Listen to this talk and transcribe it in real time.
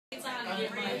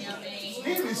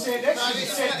Stevie said that shit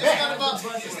set back.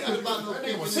 It's not about no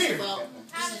people. This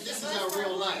is our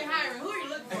real life. Who are you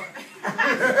looking for?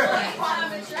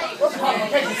 What's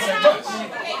qualifications for that bus?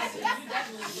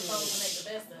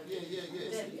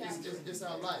 It's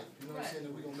our life. You know what I'm saying?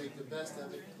 And we're going to make the best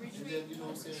of it. And then, you know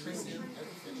what I'm saying? We see them at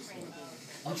the finish line.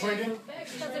 We trending?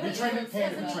 We trending?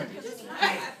 Candy, we trending.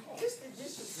 Just the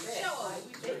disrespect.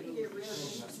 They can get real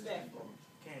disrespectful.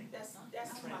 That's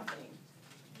my thing.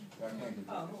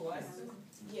 Oh,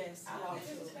 yes, y'all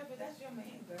disrespectful. That's your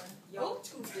man, girl. Y'all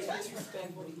too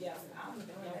disrespectful together. I don't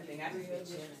know anything. I just feel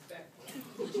disrespectful.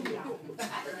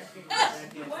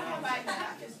 What have I done?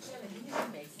 I'm just chilling. You didn't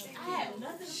make sense. I have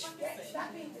nothing to fucking say. Stop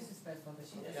being disrespectful, but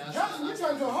she doesn't. Johnson, you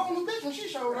turned to a whole new bitch when she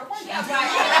showed up. Yeah,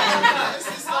 right.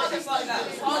 Hold the fuck up.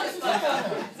 Hold the fuck up.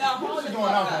 No, hold the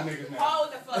fuck up.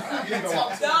 Hold the fuck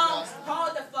up. Don't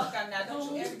hold the fuck up now.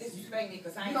 Don't you ever disrespect me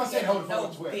because I ain't no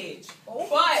bitch.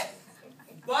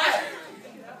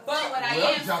 But what I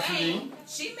am saying,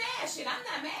 she mad. Shit, I'm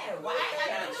not mad. Why I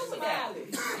got to do with that?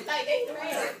 It's like they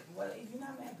mad. Well, if you're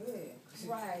not mad, good.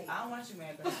 Right. I don't want you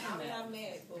mad, but I'm not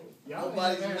mad.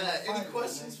 Nobody's mad. Any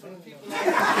questions from the people?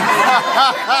 Questions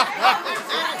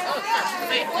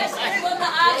from the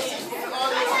audience.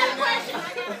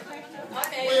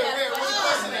 Okay.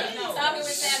 Tommy with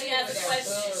Sammy has a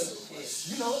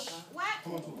question. You know it.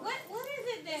 What is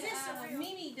it that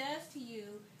Mimi does to you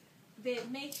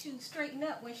that makes you straighten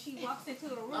up when she walks into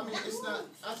a room? I mean, it's not.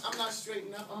 I'm not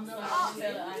straightening up. I'm never. I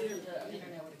hear the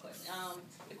internet with a question.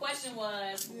 The question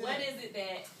was, what is it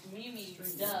that Mimi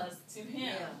does to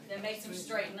him that makes him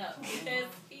straighten up? Because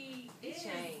he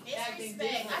changed. It's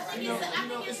respect. I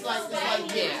think it's like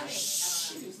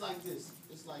this. It's like this.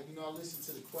 It's like, you know, I listen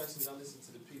to the questions, I listen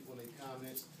to the people and their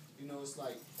comments. You know, it's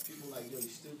like people like, yo, you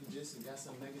stupid this and got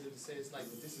something negative to say. It's like,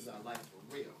 but this is our life for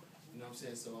real. You know what I'm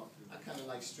saying? So I kind of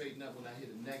like straighten up when I hear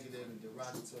the negative and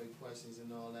derogatory questions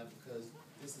and all that because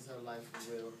this is her life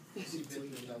for real. She's been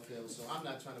through enough hell, so I'm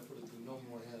not trying to put her through no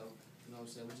more hell. You know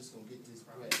what I'm saying? We're just going to get this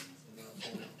bread. You know what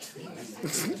I'm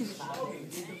saying?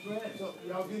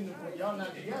 Y'all getting the bread. Y'all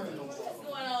not together no more. What's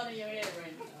going on in your head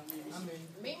right now? I mean,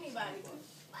 Mimi body.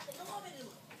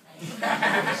 You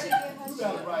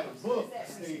gotta write a book,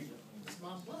 Steve. it's my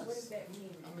bus. What does that mean?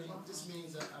 I mean, this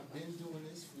means that I've been doing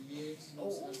this for years. You know,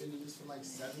 I've been doing this for like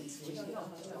 17 years.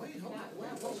 Wait, hold on.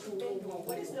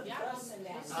 What is the bus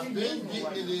analogy? I've been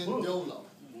getting it in Dolo,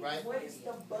 right? What is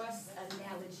the bus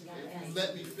analogy? If you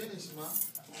let me finish, Ma.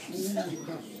 I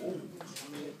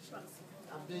mean,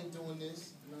 I've been doing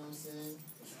this, you know what I'm saying?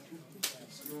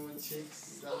 Screwing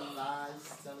chicks, selling lies,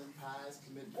 selling pies,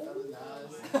 committing felonies.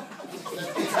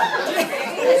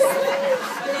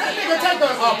 You take the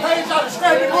page out of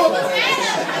Scrappy book. It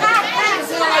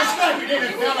sound like Scrappy did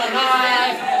it.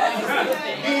 Felonies.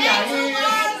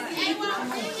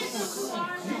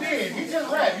 He did. He just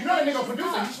rap. You know that nigga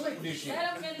producer. He slick with this shit. Let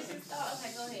him finish his thought.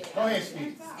 Okay, go ahead. Go ahead,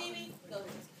 Steve. Stevie, go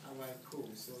ahead. Alright, cool.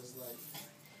 So it's like,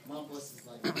 my bus is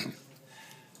like,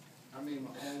 I made my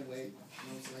own way. You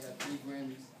know what I'm saying? I got 3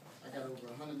 Grammys. I got over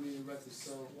 100 million records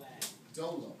sold.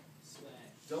 Dolo.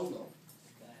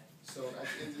 So at the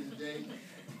end of the day,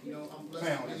 you know, I'm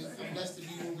blessed to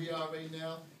be where we are right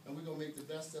now, and we're gonna make the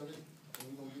best of it,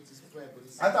 and we're gonna get this bread. But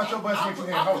it's, I thought your bus meant you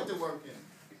had I'll hope. put the work in.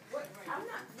 I'm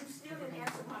not, you still didn't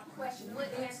answer my question.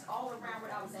 What asked all around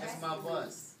what I was asking? That's my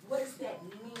bus. What does that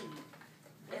mean?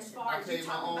 As far I as paid you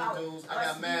my talking own about dues. I us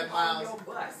got mad being on miles. your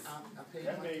bus. I paid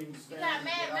That my means dues. You got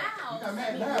mad you mouths. got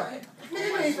mad now.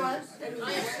 Nigga ain't right.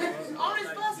 On his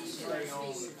bus and shit.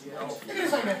 Nigga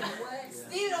say that.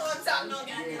 Steve don't want to talk no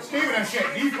goddamn. Steven done shut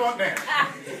deep up down. Go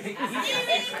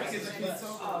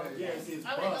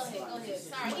ahead.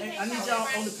 Sorry. I need y'all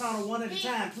on the counter one at a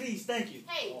time, please. Thank you.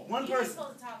 Hey, One you ain't person.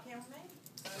 supposed to talk, cameraman.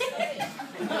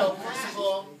 No, first of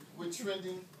all, we're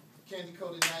trending Candy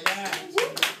Coated Night.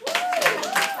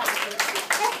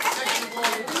 Second of all,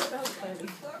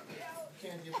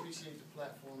 Candy appreciate the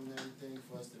platform and everything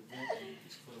for us to vent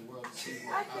for the world to see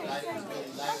what our life is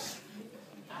really like.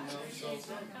 You know,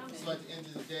 so at the end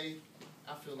of the day, I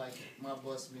feel like my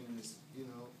bus meaning is, you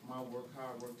know, my work,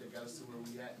 hard work that got us to where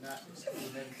we at, not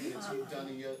excluding everything that you've done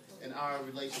in our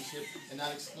relationship, and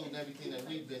not excluding everything that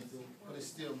we've been through, but it's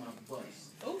still my bus.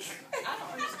 I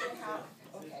don't understand how,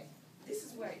 okay, this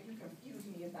is where you confuse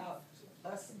me about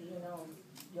us being on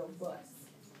your bus,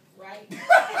 right?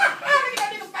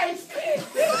 That nigga face the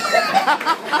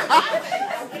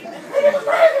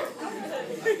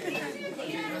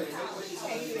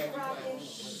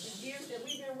years that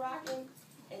we've been rocking,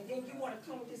 and then you want to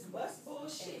come with this bus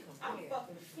bullshit? I'm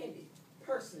fucking offended,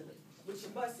 personally, with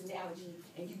your bus analogy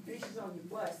and you bitches on your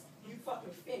bus. You fucking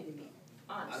offended me,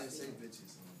 honestly. I didn't say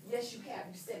bitches. Yes, you have.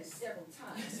 You said it several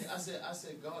times. I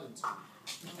said garden tool.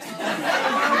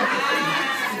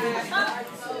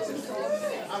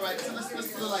 All right, so let's put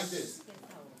it like this.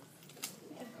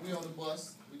 We on the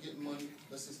bus, we getting money.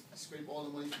 Let's just scrape all the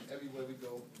money from everywhere we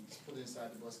go and just put it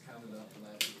inside the bus, count it up, and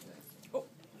laugh at that.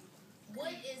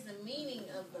 What is the meaning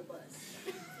of the bus?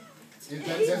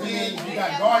 Does that mean you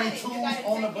got garden tools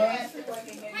on the bus? You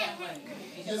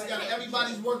just got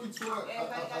everybody's working toward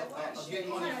a getting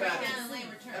money factor.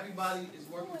 Everybody is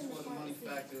working toward a money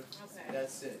factor.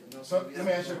 That's it. You know, So let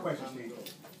me ask you a question, Steve.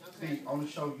 Steve, on the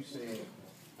show you said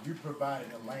you provided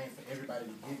a lane for everybody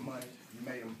to get money. You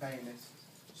made them famous.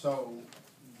 So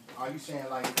are you saying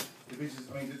like the bitches?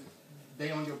 I mean, they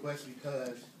on your bus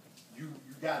because you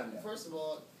got them. First of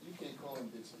all, you can't call them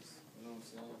bitches. You know what I'm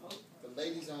saying? The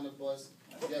ladies on the bus,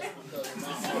 yes, because of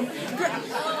my heart.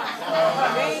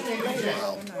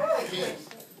 Yeah.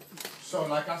 So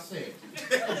like I said,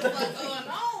 What's going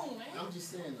on, man? I'm just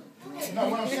saying though. no,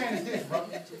 what I'm saying is this, bro.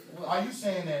 Are you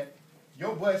saying that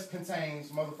your bus contains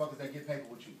motherfuckers that get paper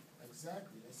with you?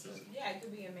 Exactly. That's it. Yeah, it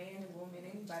could be a man, a woman,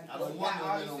 anybody. I don't want no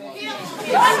men on my bus.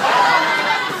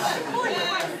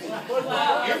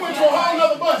 It went to a whole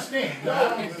nother bus then.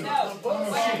 Well,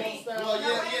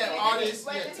 yeah, artists.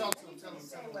 Yeah, talk to them. Tell them.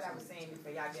 What I was saying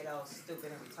before y'all get all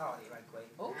stupid and retarded right quick.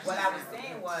 What I was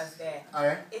saying was that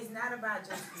it's not about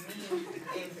just me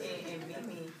and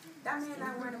Mimi. That man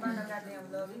not worrying about no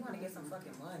goddamn love. He want to get some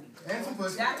fucking money. And some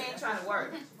pussy. That man trying to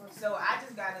work. So I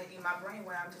just got it in my brain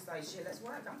where I'm just like, shit, let's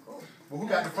work. I'm cool. Well, who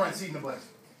got the front seat in the bus?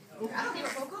 I don't give a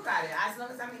fuck who got it. As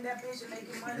long as I'm in that bitch and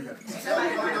making money. Ain't No,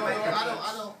 nobody worrying about that. I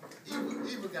don't.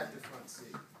 Eva got the front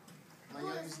seat. My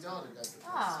youngest daughter got the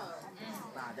front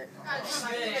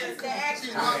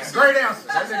seat. Great answer.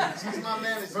 She's my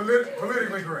manager.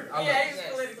 Politically correct. I love Yeah, it. he's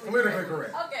politically Politically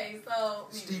correct. Okay, so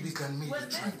Stevie's done me. was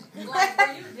this, like,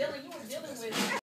 were you were dealing with